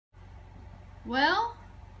Well,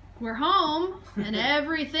 we're home, and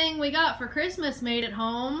everything we got for Christmas made it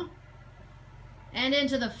home. And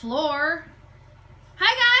into the floor.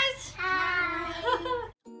 Hi, guys! Hi!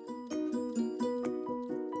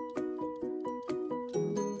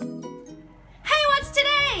 Hey, what's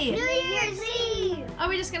today? New Year's Eve! Are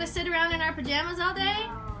we just gonna sit around in our pajamas all day?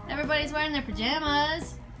 Everybody's wearing their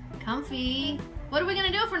pajamas. Comfy. What are we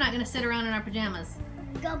gonna do if we're not gonna sit around in our pajamas?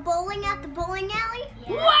 Go bowling at the bowling alley?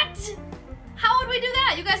 Yeah. What? How would we do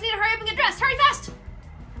that? You guys need to hurry up and get dressed. Hurry fast!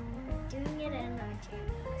 Doing it in our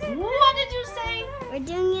jammies. What did you say? We're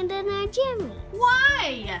doing it in our jammies.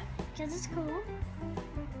 Why? Because it's cool.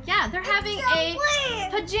 Yeah, they're having a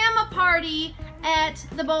pajama party at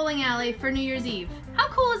the bowling alley for New Year's Eve. How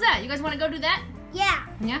cool is that? You guys want to go do that? Yeah.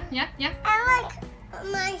 Yeah. I like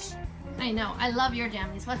my... I know. I love your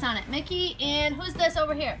jammies. What's on it? Mickey and who's this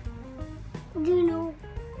over here? Juno.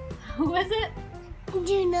 Who is it?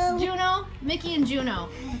 Juno. Juno? Mickey and Juno.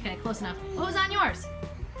 Okay, close enough. Who's on yours?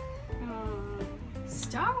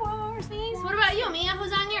 Star Wars, niece. What about you, Mia?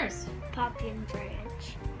 Who's on yours? Poppy and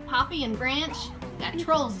Branch. Poppy and Branch. Got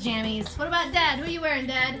Trolls jammies. What about Dad? Who are you wearing,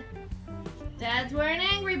 Dad? Dad's wearing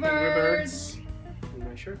Angry Birds. In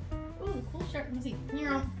my shirt. Ooh, cool shirt. Let me see.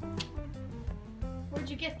 Here. Where'd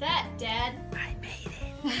you get that, Dad? I made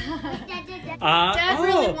it. Dad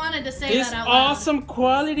really wanted to say this that out loud. awesome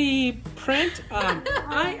quality print.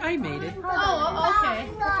 I made it. Oh, okay.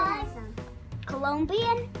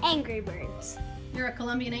 Colombian Angry Birds. You're a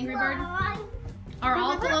Colombian Angry Bird? Are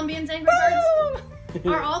all Colombians Angry Birds?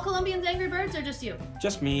 Are all Colombians Angry Birds or just you?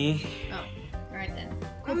 Just me. Oh, all right then.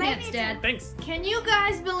 Cool pants, Dad. Thanks. Can you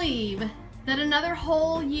guys believe that another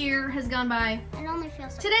whole year has gone by? It only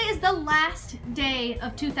feels like... Today is the last day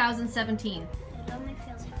of 2017. It only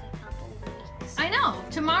feels like a couple weeks. I know.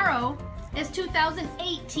 Tomorrow is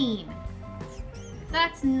 2018.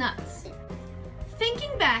 That's nuts.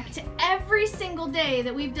 Thinking back to every single day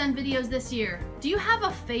that we've done videos this year, do you have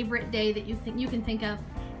a favorite day that you can think of?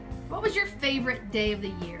 What was your favorite day of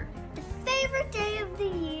the year? The favorite day of the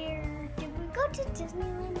year. Did we go to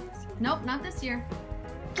Disneyland this year? Nope, not this year.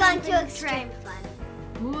 Gone to Extreme Fun.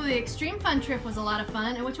 Ooh, the Extreme Fun trip was a lot of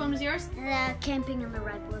fun. And which one was yours? The camping in the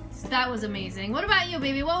redwoods. That was amazing. What about you,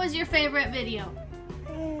 baby? What was your favorite video?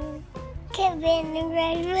 Camping in the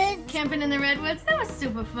redwoods. Camping in the redwoods? That was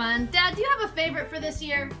super fun. Dad, do you have a favorite for this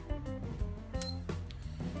year?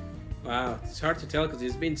 Wow, it's hard to tell because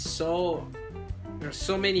there's been there's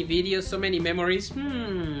so many videos, so many memories.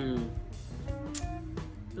 No,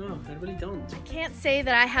 I really don't. I can't say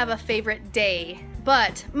that I have a favorite day,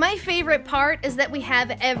 but my favorite part is that we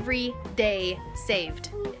have every day saved.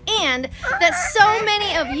 And that so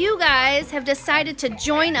many of you guys have decided to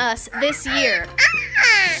join us this year.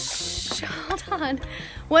 Shh, hold on.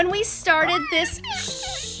 When we started this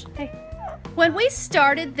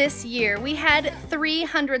year, we had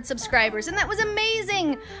 300 subscribers, and that was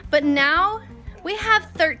amazing. But now we have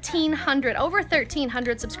over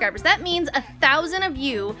 1,300 subscribers. That means 1,000 of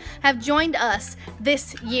you have joined us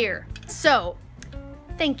this year. So,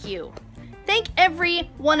 thank you. Thank every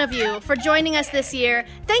one of you for joining us this year.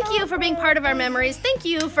 Thank you for being part of our memories. Thank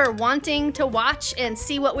you for wanting to watch and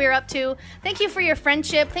see what we're up to. Thank you for your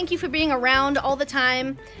friendship. Thank you for being around all the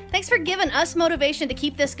time. Thanks for giving us motivation to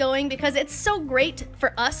keep this going, because it's so great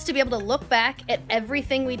for us to be able to look back at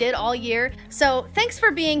everything we did all year. So thanks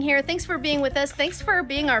for being here. Thanks for being with us. Thanks for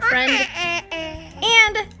being our friend.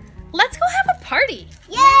 And let's go have a party.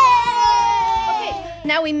 Yay! Okay,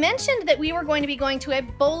 now we mentioned that we were going to be going to a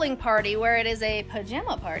bowling party where it is a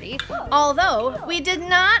pajama party, although we did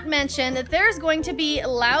not mention that there's going to be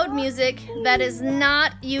loud music that is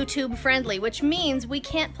not YouTube friendly, which means we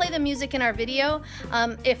can't play the music in our video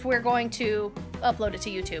if we're going to upload it to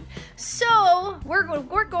YouTube. So we're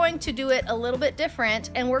going to do it a little bit different,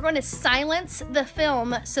 and we're going to silence the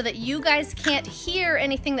film so that you guys can't hear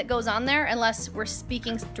anything that goes on there unless we're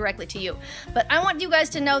speaking directly to you. But I want you guys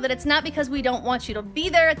to know that it's not because we don't want you to be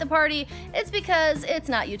there at the party, it's because it's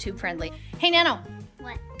not YouTube friendly. Hey Nano.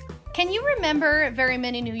 What? Can you remember very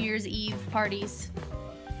many New Year's Eve parties?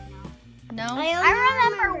 No? I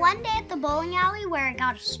remember one day at the bowling alley where I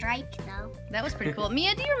got a strike, though. That was pretty cool.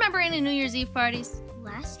 Mia, do you remember any New Year's Eve parties?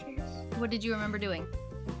 Last year's. What did you remember doing?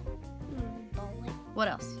 Bowling. What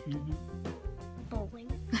else? Bowling.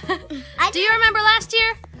 Do you remember last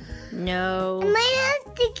year? No. I might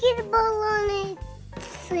have to get a ball on it,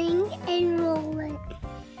 swing, and roll it.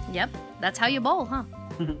 Yep, that's how you bowl, huh?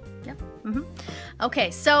 Yep.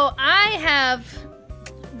 Okay, so I have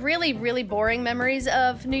really, really boring memories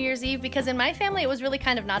of New Year's Eve because in my family it was really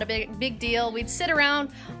kind of not a big deal. We'd sit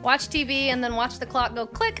around, watch TV, and then watch the clock go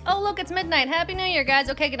click. Oh, look, it's midnight. Happy New Year, guys.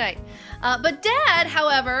 Okay, good night. But Dad,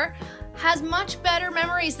 however, has much better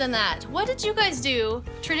memories than that. What did you guys do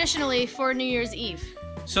traditionally for New Year's Eve?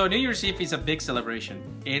 So New Year's Eve is a big celebration.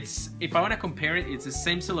 It's, if I want to compare it, it's the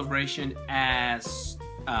same celebration as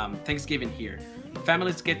Thanksgiving here.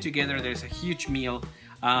 Families get together, there's a huge meal,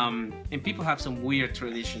 and people have some weird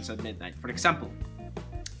traditions at midnight. For example,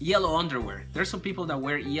 yellow underwear. There's some people that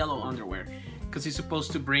wear yellow underwear because it's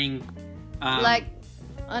supposed to bring... like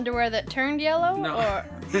underwear that turned yellow? No. Or...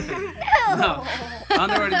 No,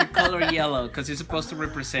 underwear the color yellow because it's supposed to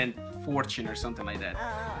represent fortune or something like that.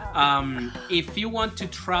 If you want to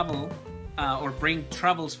travel or bring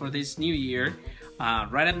travels for this new year,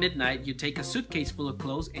 right at midnight, you take a suitcase full of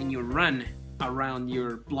clothes and you run around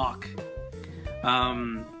your block.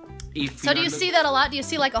 So do you see that a lot? Do you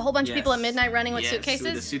see like a whole bunch of people at midnight running with suitcases?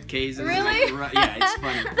 With the suitcases. Really? Like, yeah, it's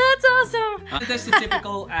funny. That's awesome. That's the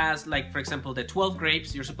typical as, like, for example, the 12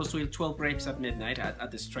 grapes. You're supposed to eat 12 grapes at midnight at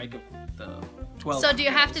the strike of the 12. So do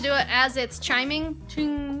you have to do it as it's chiming?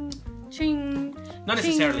 Ching, ching. Not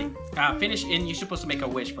necessarily. Finish, and you're supposed to make a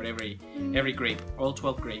wish for every grape, all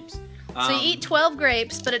 12 grapes. So you eat 12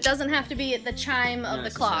 grapes, but it doesn't have to be at the chime of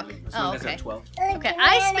the clock. Oh, okay. 12. Okay,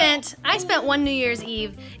 I spent one New Year's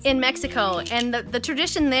Eve in Mexico, and the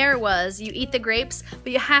tradition there was you eat the grapes,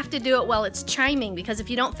 but you have to do it while it's chiming, because if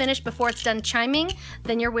you don't finish before it's done chiming,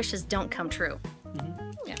 then your wishes don't come true.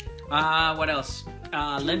 Mm-hmm. Yeah. What else?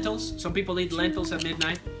 Lentils. Some people eat lentils at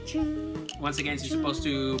midnight. Once again, it's supposed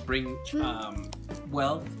to bring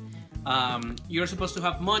wealth. You're supposed to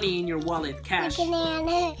have money in your wallet, cash.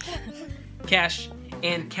 Cash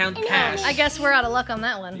and count cash. I guess we're out of luck on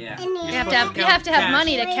that one. Yeah. You have to have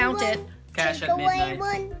money to count it. Cash at midnight.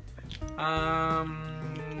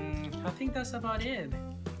 I think that's about it.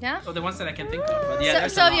 Yeah? Oh, the ones that I can think of. But yeah,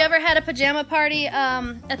 so have you ever had a pajama party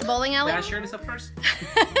at the bowling alley? May I share this up first?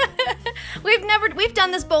 We've done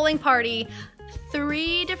this bowling party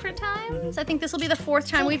 3 different times. I think this will be the 4th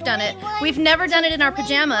time we've done it. We've never done it in our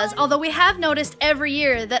pajamas, although we have noticed every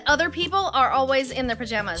year that other people are always in their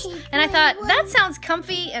pajamas. And I thought, that sounds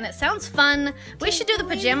comfy and it sounds fun. We should do the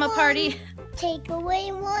pajama party. Take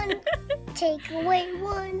away one. Take away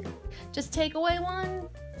one. Just take away one.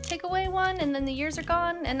 Take away one, and then the years are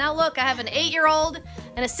gone. And now look, I have an 8-year-old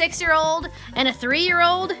and a 6-year-old and a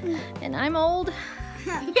 3-year-old, and I'm old.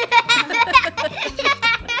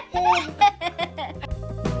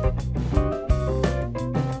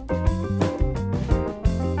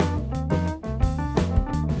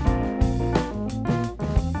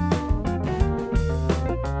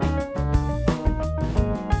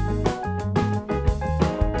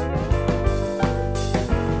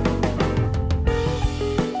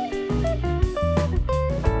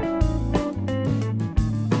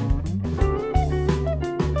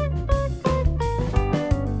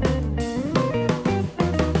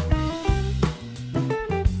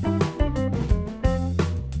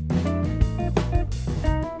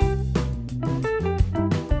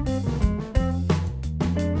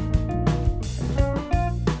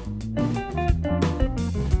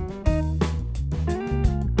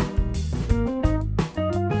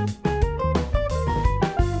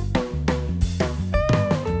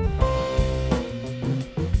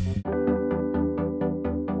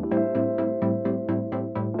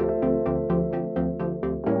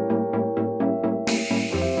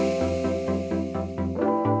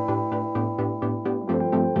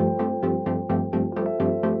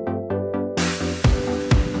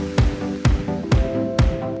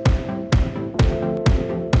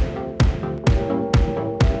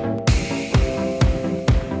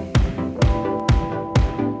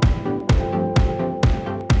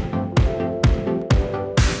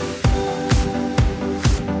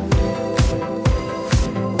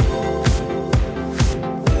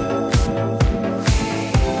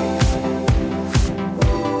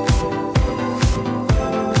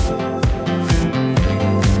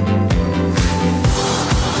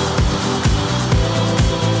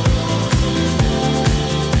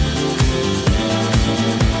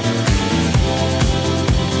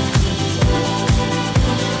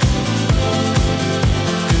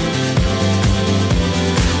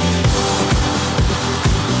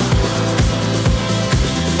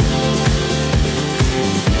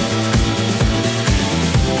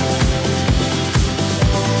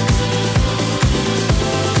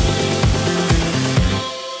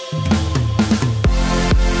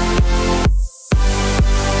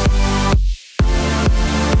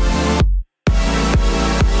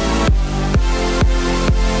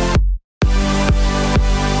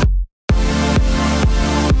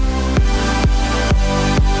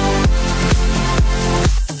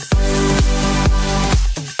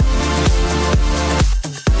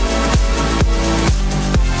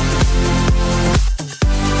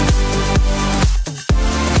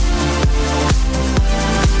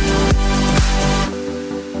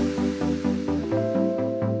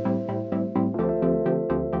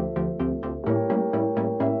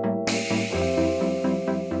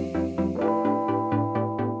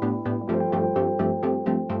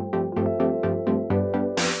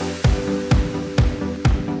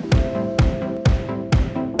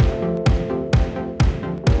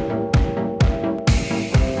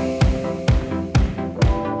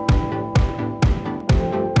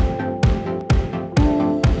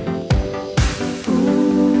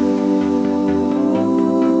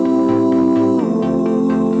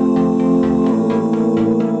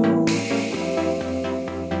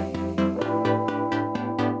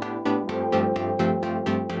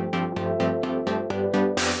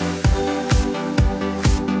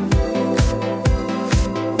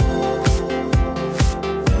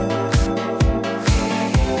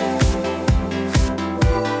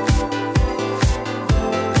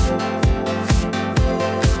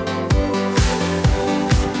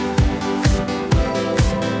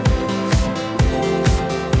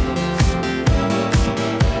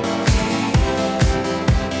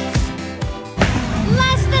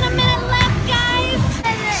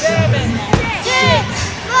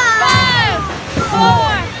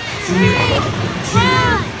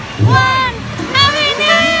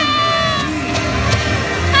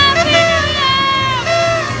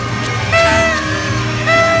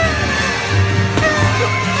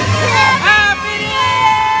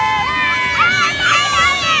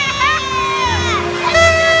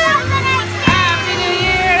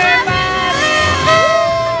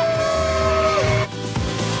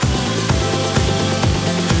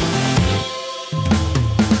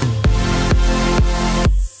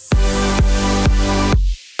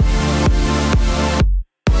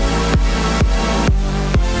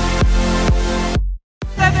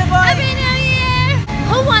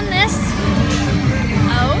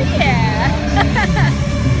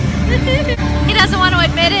 doesn't want to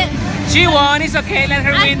admit it. She won. It's okay. Let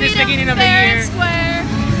her win this beginning of the fair year. and square.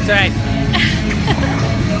 It's alright.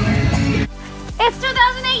 It's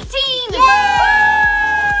 2018. Yay!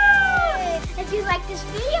 If you like this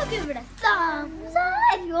video, give it a thumbs up.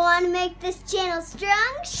 If you want to make this channel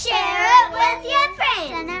strong, share it with your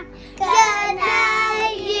friends. Good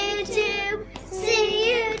night, YouTube. See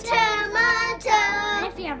you tomorrow. And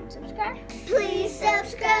if you haven't subscribed, please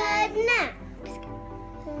subscribe now.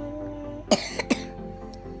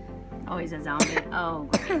 Oh, he's a zombie. Oh,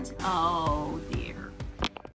 great. Oh, dear.